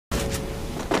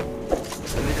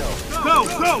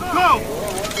go, go!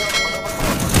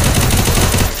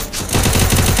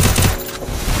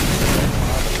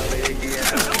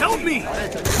 Help me!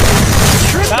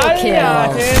 Triple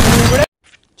kill!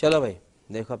 चलो भाई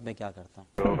देखो अब मैं क्या करता हूँ।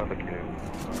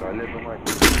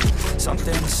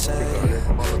 Something to say.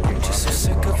 I'm just so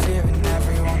sick of hearing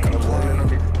everyone complain.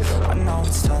 I know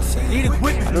it's tough. Need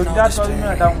equipment. I know this pain,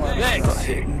 but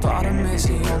hitting bottom is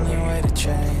the only way to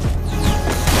change.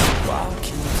 I'll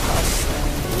keep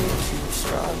hustling, you keep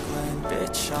struggling,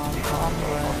 bitch. I'm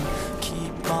humbling.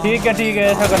 Keep on. ठीक है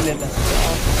ऐसा कर लेते हैं।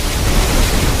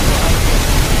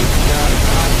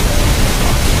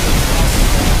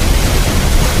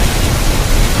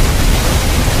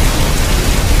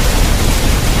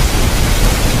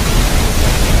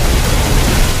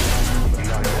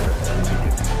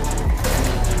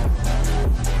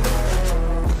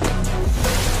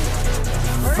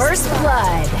 First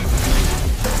blood.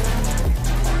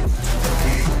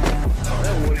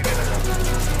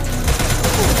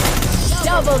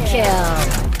 Double kill.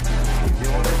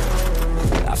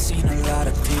 I've seen a lot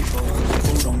of people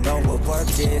who don't know what work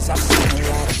is. I've seen a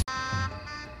lot of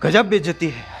गजब बेइज्जती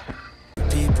है।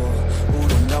 people who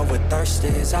don't know what thirst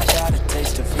is. I got a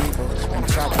taste of evil and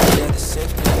tried to share the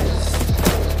sickness,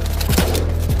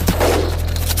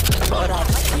 but I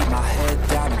just keep my head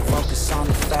down and focus on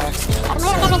the facts.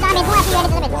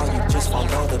 While you just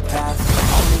follow the path,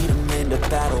 I'll lead them into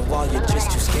battle while you're just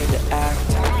too scared to act.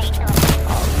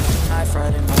 I'll leave a knife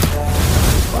right in my back.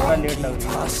 I'll keep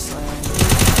hustling,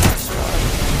 keep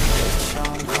struggling, bitch,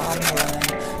 I'm humbling.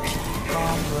 Keep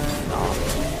rumbling, I'll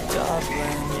keep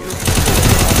doubling. You've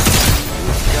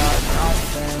got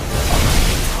nothing, I'll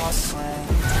keep hustling.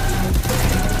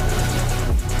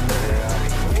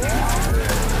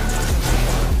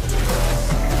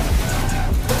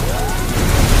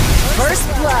 First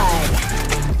blood.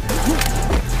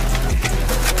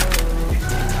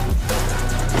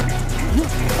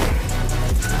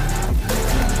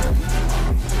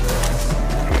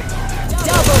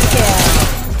 Double kill.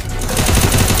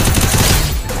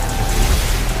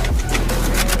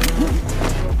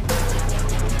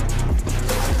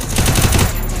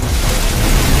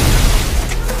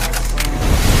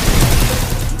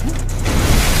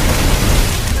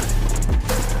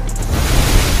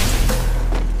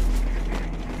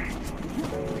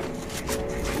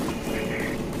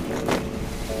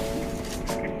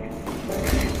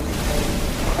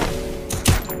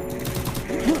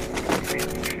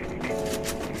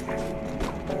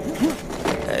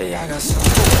 Hey, I got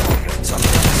something to say.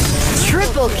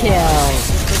 Triple kill.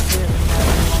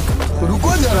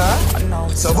 रुको जरा,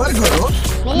 सबर करो।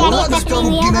 बोला इसका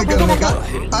मुक्की नहीं करने का,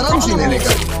 आराम से लेने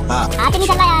का। हाँ। हाथ नहीं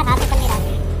चल रहा यार, हाथ चल नहीं रहा।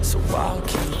 So I'll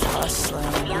keep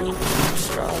hustling, you keep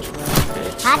struggling,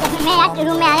 bitch. हाथ मैं यार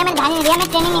रूम में आया, मैंने ध्यान नहीं दिया, मैं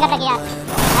ट्रेनिंग नहीं कर रहा यार।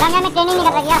 आराम यार मैं ट्रेनिंग नहीं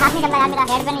कर रहा यार, हाथ नहीं चल रहा यार, मेरा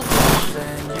हेड पे नहीं।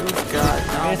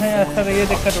 ऐसा अक्सर ये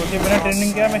दिक्कत होती है, बिना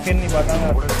ट्रेनिंग किया मैं खेल नहीं पाता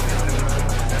हूँ।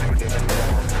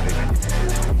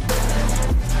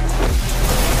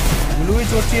 ग्लू ही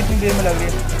चोटती है, इतनी देर में लग रही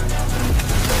है।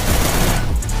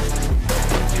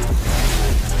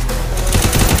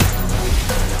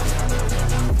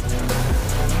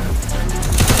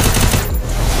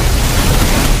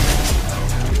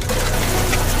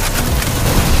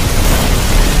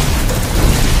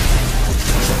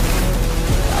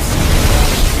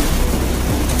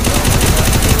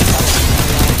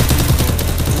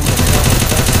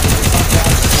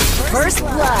 First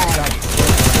blood.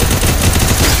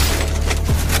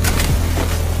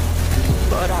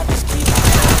 But I just keep my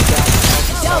head down.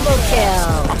 Double kill.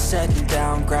 I'm setting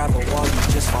down gravel while you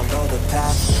just follow the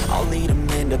path. I'll lead them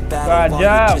into battle while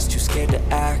you're just too scared to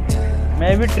act.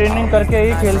 मैं भी training करके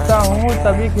ही खेलता हूँ,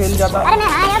 तभी खेल जाता। अरे मैं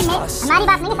हाँ यार, हमारी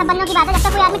बात नहीं, सब बंदों की बात है। जब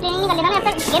तक कोई आदमी ट्रेनिंग नहीं कर लेता ना, तब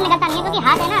तक गेम निकलता नहीं है, क्योंकि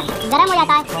हाथ है ना गर्म हो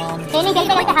जाता है। ट्रेनिंग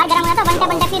खेलते खेलते हाथ गर्म हो जाता है,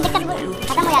 वन टैप की दिक्कत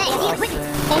खत्म हो जाती है।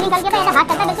 ट्रेनिंग करके तो ऐसा हाथ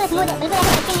चलता है बिल्कुल स्मूथ, बिल्कुल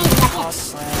ऐसे दिक्कत नहीं जाती है।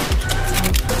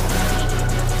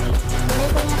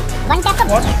 वन टैप का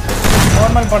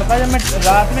नॉर्मल पड़ता है जब मैं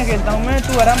रात में खेलता हूँ। मैं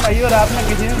तू आराम भाई, रात में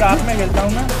किसी दिन रात में खेलता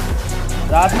हूँ मैं।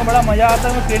 रात में बड़ा मज़ा आता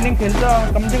है, मैं ट्रेनिंग खेलता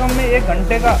हूँ। कम से कम मैं 1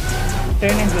 घंटे का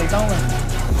ट्रेनिंग खेलता हूँ मैं।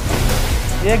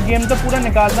 एक गेम तो पूरा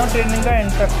निकालता हूँ ट्रेनिंग का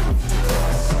एंड तक।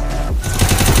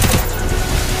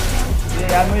 ये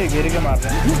यार मुझे घेर के मार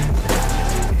रहे हैं।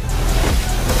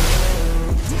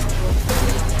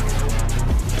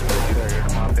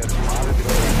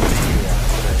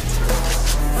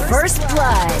 First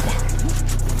blood.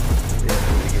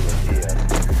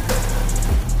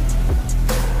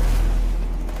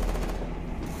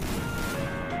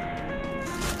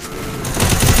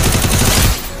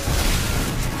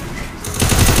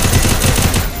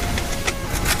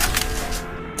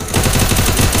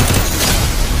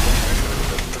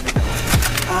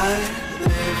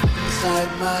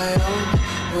 inside my own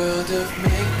world of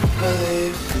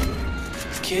make-believe.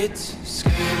 Kids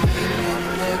screaming in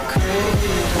their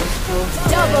cradles.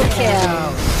 Double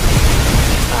kill.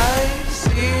 I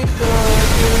see all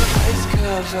your eyes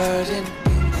covered in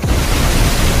ink.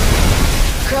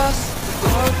 Cross the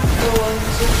board, the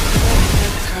ones who make the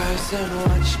cries and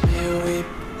watch me weep.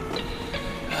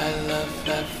 I love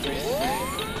everything.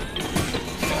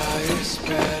 Fire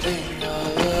spreading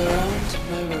all around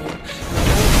my room. My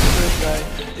lights so bright,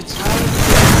 it's hard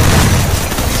to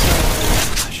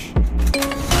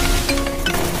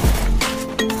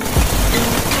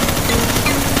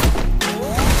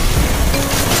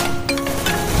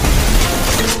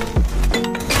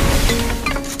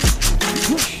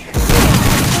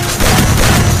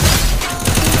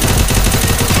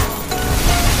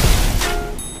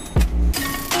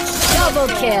Double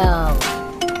kill.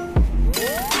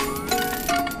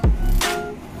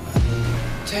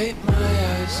 take my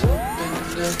eyes open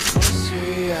to close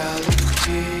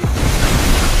reality.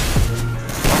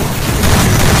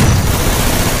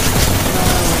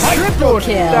 Triple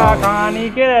kill. कहानी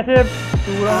के ऐसे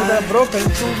पूरा bro फिर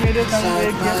तू मेरे संग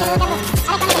एक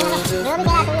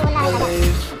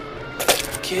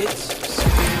Kids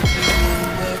screaming in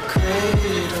their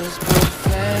cradles,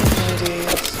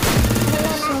 profanities.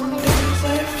 Some days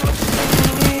I feel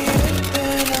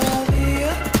than all the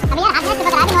others.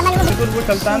 बिल्कुल वो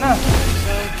चलता है ना।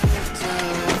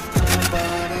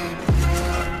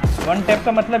 वन टैप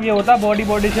का मतलब ये होता है बॉडी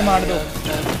बॉडी से मार दो।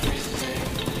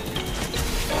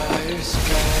 Fire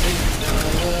spreading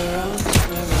all around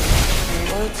my room. The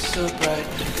world's so bright,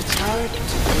 it's hard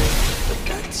to breathe, but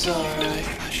that's alright.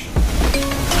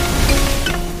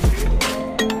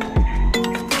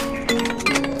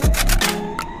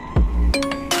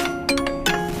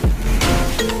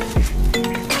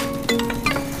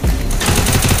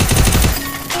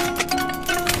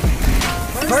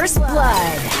 First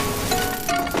blood.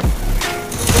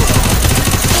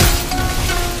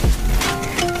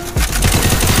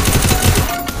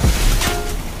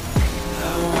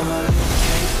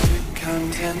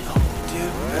 Comes and hold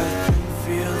your breath and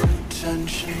feel the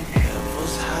tension.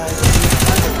 Devils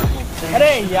hiding.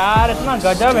 अरे यार इतना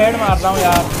गजब head मार रहा हूँ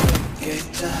यार। Get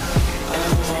down. I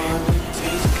wanna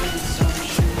taste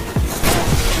consumption.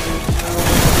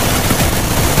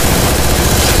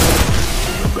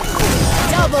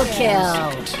 Double kill.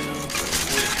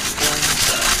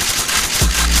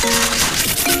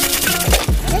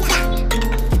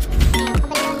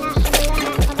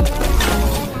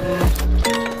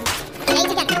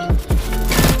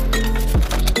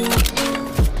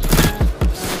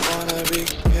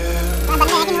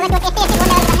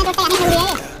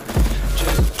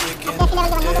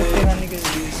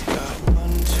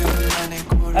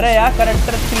 अरे यार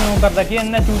करैक्टर स्किल नो कर रखी है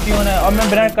इनने चूतियों ने और मैं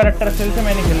बिना करैक्टर स्किल से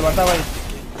मैं नहीं खिलवाता भाई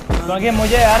क्योंकि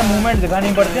मुझे यार मूवमेंट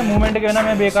दिखानी पड़ती है। मूवमेंट के बिना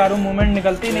मैं बेकार हूँ। मूवमेंट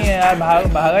निकलती नहीं है यार।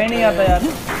 भागा ही नहीं आता यार।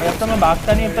 जब तक मैं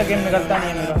भागता नहीं अब तक गेम निकलता नहीं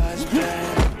है मेरा।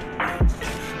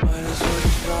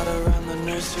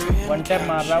 वन टैप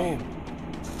मार रहा हूँ।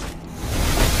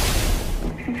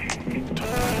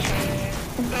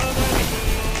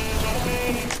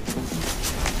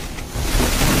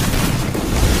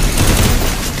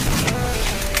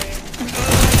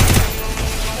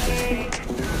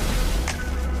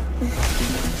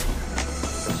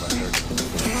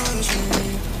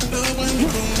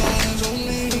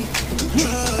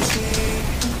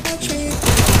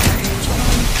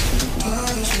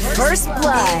 First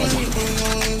blood.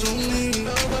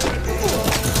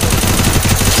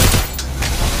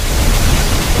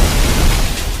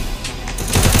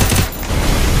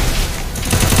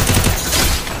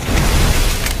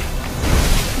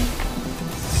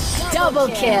 Double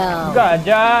kill.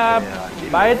 गजब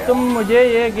भाई तुम मुझे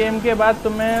ये गेम के बाद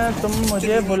तुम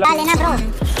मुझे बुला लेना ब्रो।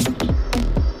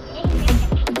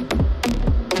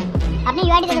 अपनी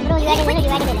यूआईडी दे दो ब्रो। यूआईडी दे दो।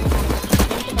 यूआईडी दे दो।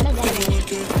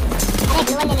 अरे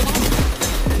ग्लोबल ले लेना।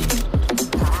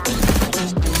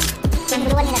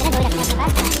 ग्लोबल नहीं लगता। दो रखना है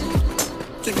पास।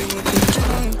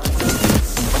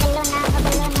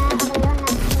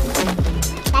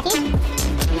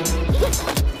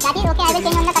 चाची okay I will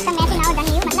change on the custom match now done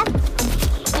you मतलब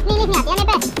इतनी इंग्लिश नहीं आती है मेरे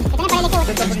पे। इतने पढ़े लिखे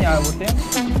होते तो नहीं आए होते हैं।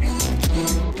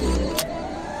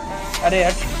 अरे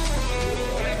हट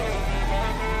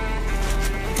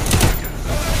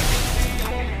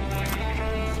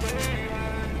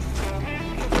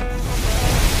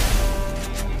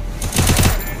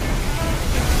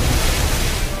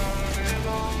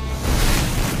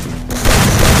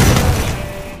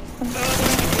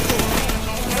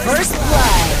First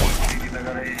blood.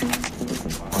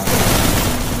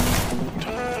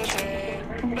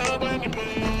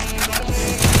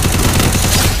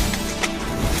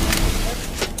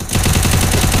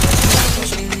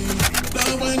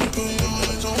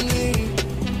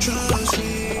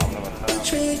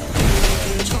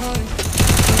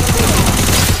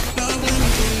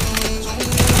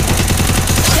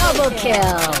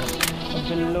 kill.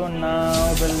 बिल्लो ना।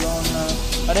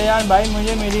 अरे यार भाई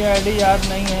मुझे मेरी आईडी याद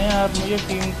नहीं है यार, मुझे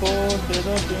टीम को दे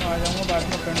दो, टीम आ जाऊंगा बाद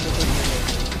में फ्रेंड को।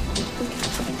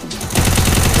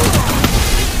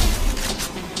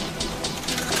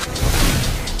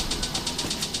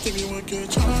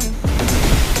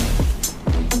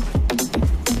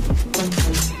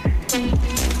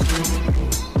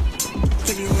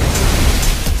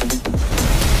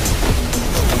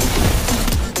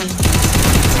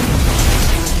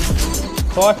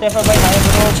 फर्स्ट एफ भाई हाय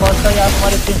ब्रो, फर्स्ट यार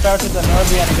तुम्हारे 3 स्टार से धन्यवाद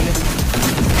भी आने के लिए।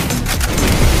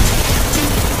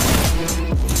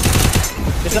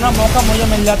 इतना मौका मुझे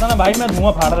मिल जाता ना भाई, मैं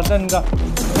धुआं फाड़ देता इनका।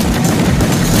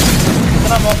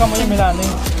 इतना मौका मुझे मिला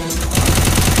नहीं।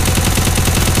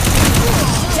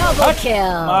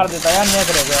 मार देता यार, नेक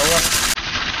रह गया हुआ।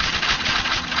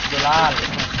 जलाल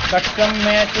कस्टम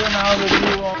मैच नाउ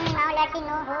रिव्यू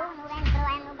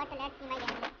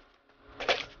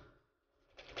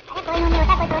कोई नहीं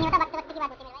होता वक्त की बात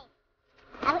होती है भाई।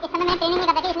 अब इस समय मैं ट्रेनिंग नहीं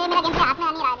करता, इसलिए मेरा गेम प्ले हाथ में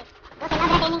आ नहीं रहा है। वो खेलना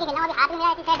मेरा ट्रेनिंग की खेलना, अभी हाथ में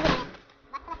मेरा ऐसी सेट भी नहीं है।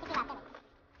 वक्त की बात है।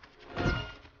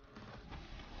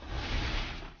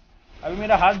 अभी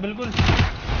मेरा हाथ बिल्कुल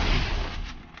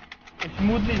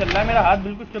स्मूथ नहीं चल रहा है, मेरा हाथ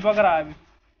बिल्कुल चिपक रहा है अभी।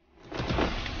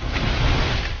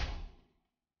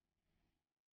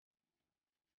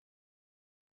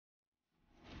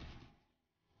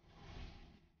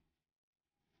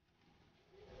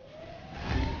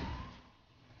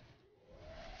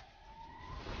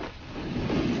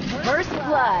 First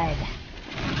blood.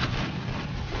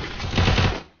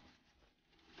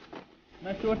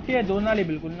 मैं चोटी है दो नाली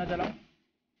बिल्कुल ना चलाऊं।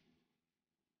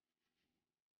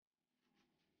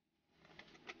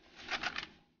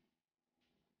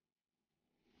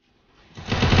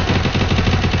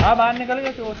 हाँ बाहर निकल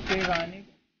गए चोट के कहानी।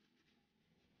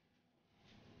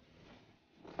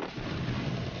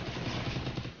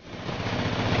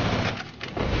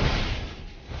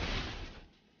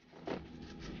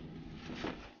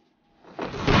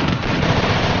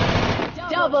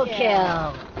 Double kill.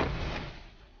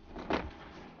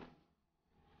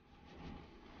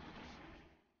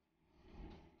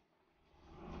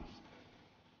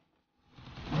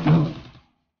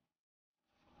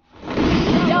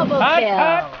 Double हट kill.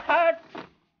 हट हट।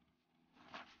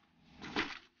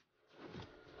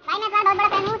 भाई मैं तुम्हारा बहुत बड़ा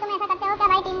फैन हूँ, तुम ऐसा करते हो क्या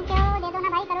भाई? टीम को दे दो ना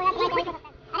भाई, करो यार तुम्हारी टीम को।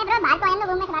 अरे ब्रो बाहर को आए ना,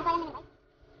 रूम में से बाहर को आ जाने दो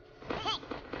भाई।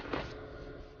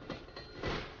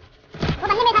 वो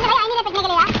बंदे मेरे सामने भाई आ नहीं रहे पिटने के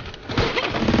लिए यार।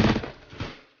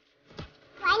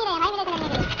 वो आ नहीं रहे भाई मेरे से लड़ने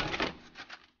के लिए।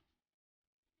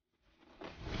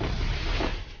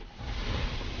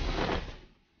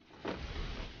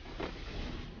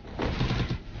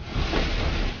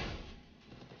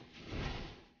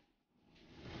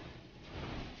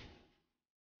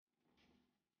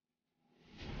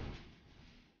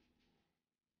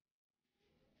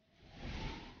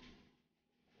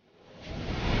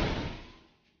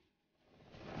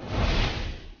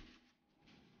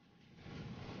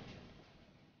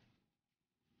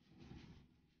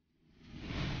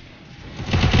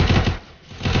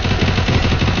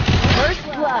 First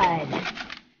blood.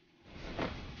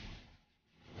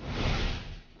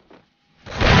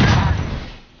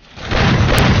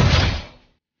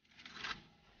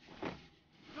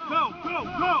 Go, go,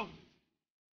 go!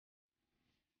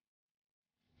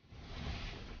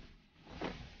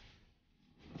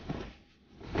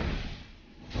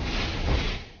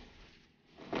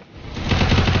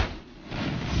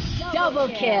 Double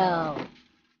kill.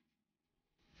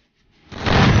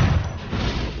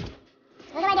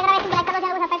 भाई जरा वैसे ब्लैक करो,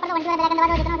 जरा वो सफेद कर दो, 1 2 ब्लैक दबा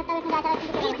दो, जितना हो सकता है उतना ज्यादा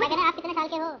चीज करो। भाई कहना आप कितने साल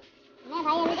के हो? मैं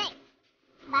भाई अभी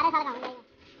 12 साल का हूं भाई।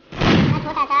 मैं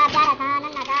छोटा था, प्यारा था,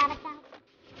 नन्हा था, बच्चा हूं।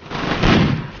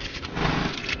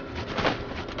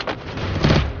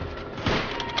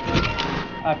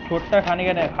 अब छोटा खाने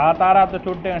के हाथ आ रहा तो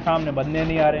छोटे के सामने बंदे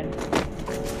नहीं आ रहे हैं।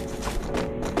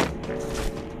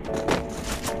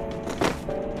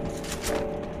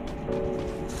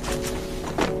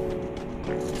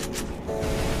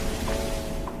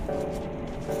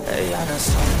 Hey, I know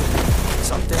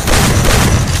something.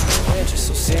 We're just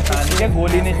so sick of खाने के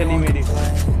गोली नहीं चली मेरी।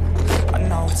 I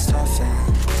know it's tough and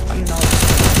I know it's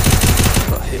tough,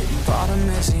 but hitting bottom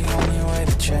is the only way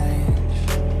to change.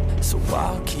 So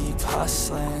I'll keep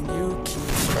hustling, you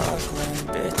keep struggling,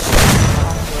 bitch. I'm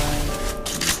humbling,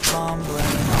 keep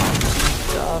mumbling, I'll keep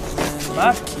doubling,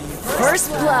 you keep First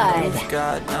blood. You've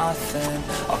got nothing,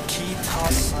 I'll keep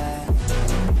hustling.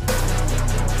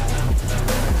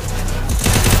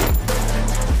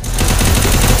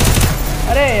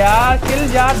 अरे यार किल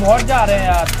यार बहुत जा रहे हैं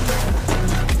यार।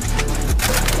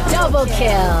 Double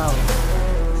kill.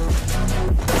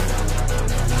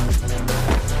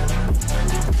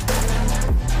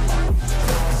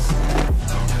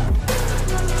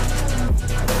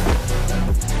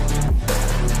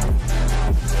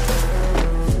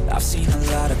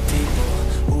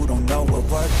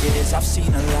 'Cause I've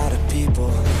seen a lot of people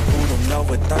who don't know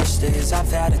what thirst is.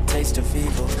 I've had a taste of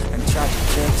evil and tried to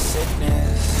kill the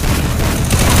sickness.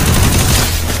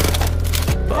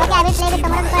 Okay, I will play with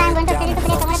tomorrow, so I am going to play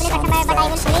tomorrow play custom, but I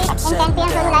will play in 10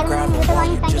 PM, so live on YouTube on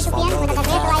 22 PM with the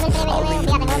day, so I will play very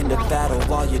very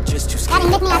यार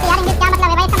English नहीं आती यार, English क्या मतलब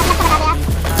है भाई, इसका मतलब तो बता दो यार।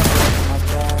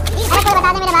 अरे कोई बता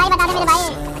दे मेरे भाई,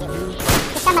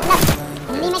 इसका मतलब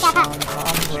हिंदी में क्या था?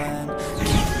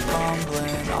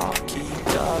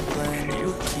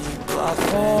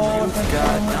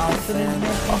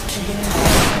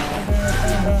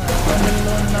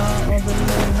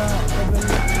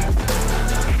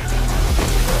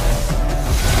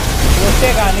 दोस्ते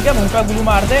कहानी क्या मुंह पे ग्लू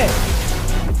मार दे।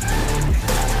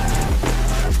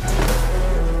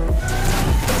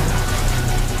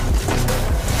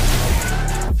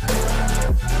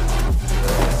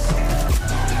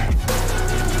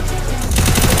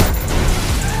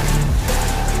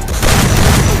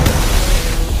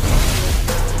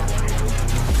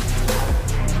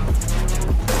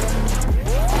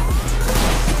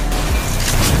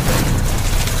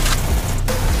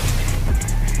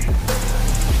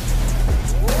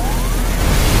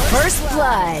 First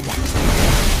blood.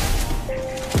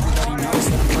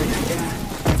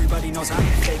 Everybody knows I'm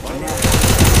faking now.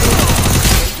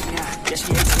 Yeah,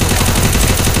 she hates me.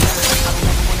 I don't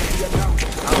ever wanna be alone.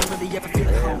 I don't really ever feel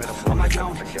at home. On my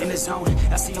own, in the zone.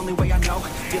 That's the only way I know.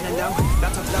 Feeling low,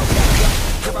 about to blow.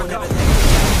 Here I never let it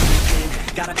go.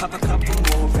 Gotta pop a couple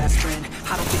more aspirin.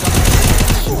 I don't think I'll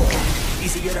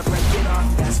easier to break it off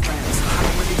best friends. I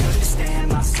don't really understand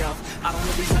myself. I don't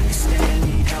really understand,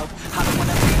 need help. I don't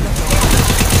wanna be alone.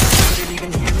 Couldn't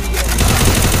even hear me yet.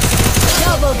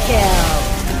 Double kill.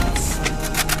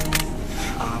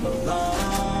 I'm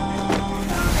alone.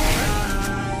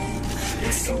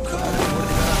 It's so cold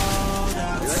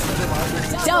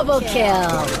outside. Double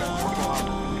kill.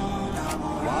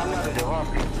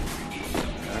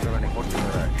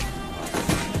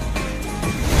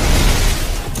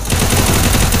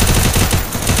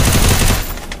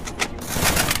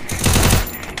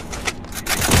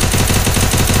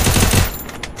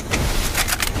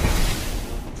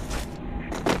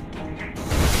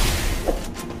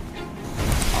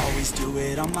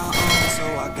 On my own, so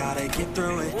I gotta get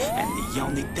through it. And the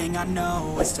only thing I know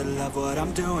is to love what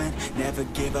I'm doing. Never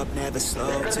give up, never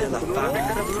slow, till I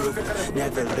finally prove it.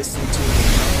 Never listen to the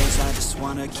noise, I just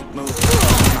wanna keep moving.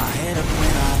 Keep my head up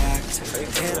when I act,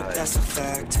 head up, that's a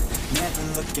fact. Never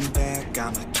looking back,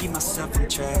 I'ma keep myself on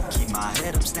track. Keep my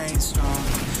head up, staying strong,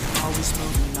 always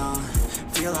moving on.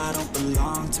 Feel I don't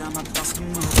belong, tell my thoughts to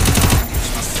move on. Push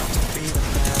myself to be the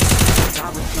best,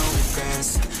 die with no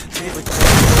regrets. Live with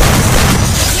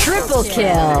Triple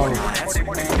kill.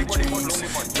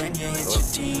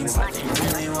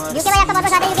 UK भाई आपका बहुत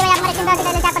बहुत UK भाई हमारे team का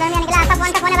कितना क्या पढ़ने निकला आपका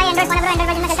कौन सा फोन है भाई एंड्रॉइड फोन है ब्रो एंड्रॉइड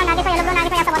वर्जन में चलता नागी भाई येलो नागी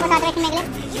भाई आपका बहुत बहुत रेटिंग में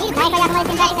प्लीज भाई भाई हमारे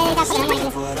टीम का कितना क्या पढ़ने निकला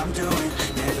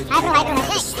हाय ब्रो मैंने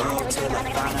भी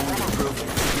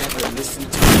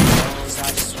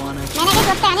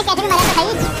सोचते हैं कैसे भी मरा तो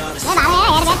सही मैं मारे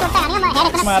यार हेयर बैग सोचता नहीं हेयर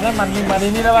इतना मारे मरी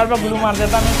नहीं रहा बार पे ग्लू मार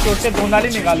देता मैं सोच के दो नाली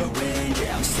निकालूं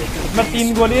मैं 3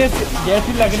 गोली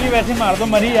जैसी लग रही वैसे मार दो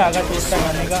मरी आगा चोट का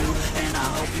खाने का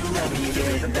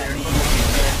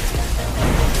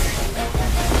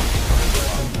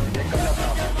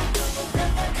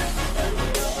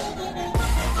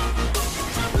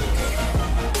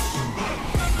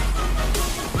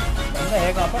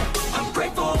है कहाँ पर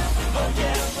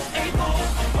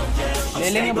ले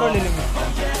लेंगे ब्रो ले लेंगे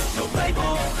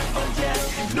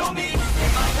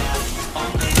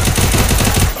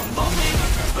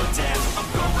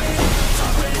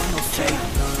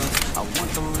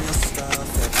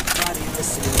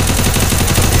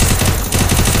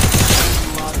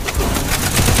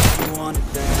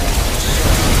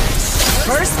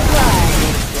First blood.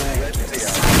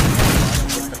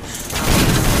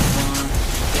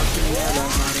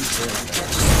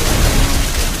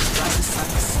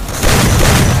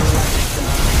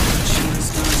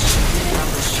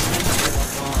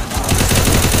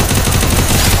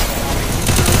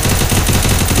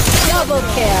 Double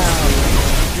kill.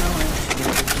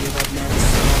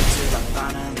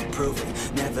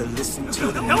 Never listen to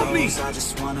the no's, I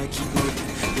just wanna keep moving.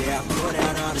 Yeah, I put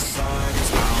out all this art,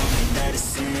 it's my only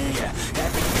medicine. Yeah,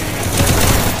 everything I do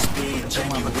is being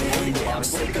genuine. Yeah, I'm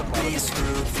sick of being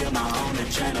screwed, feel my own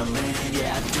adrenaline.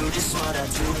 Yeah, I do just what I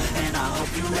do, and I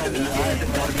hope you let me in,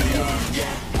 let me in.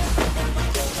 Yeah.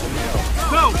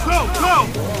 Go, go, go!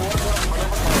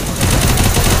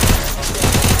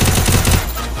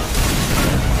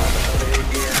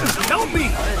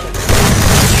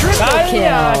 Triple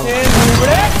kill.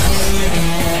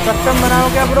 Custom बनाओ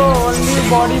क्या bro? Only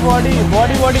body body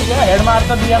body body क्या head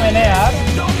मारता दिया मैंने यार।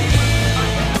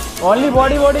 Only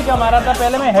body body क्या मारा था?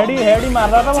 पहले मैं हेड ही मार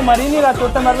रहा था, वो मर ही नहीं रहा।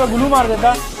 चोट मार ग्लू मार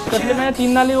देता तो इसलिए मैंने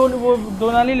 3 नाली वो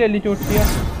 2 नाली ले ली चोट की।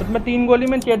 तो मैं 3 गोली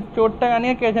में चोट तक आनी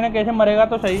है, कैसे ना कैसे मरेगा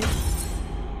तो सही।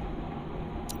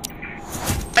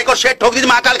 को शेट ठोक दीजिए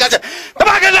महाकाल का,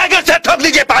 ठोक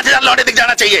लीजिए। 5000 लौटे दिख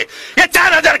जाना चाहिए। ये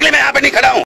 4000 के लिए मैं यहाँ पे नहीं खड़ा हूँ।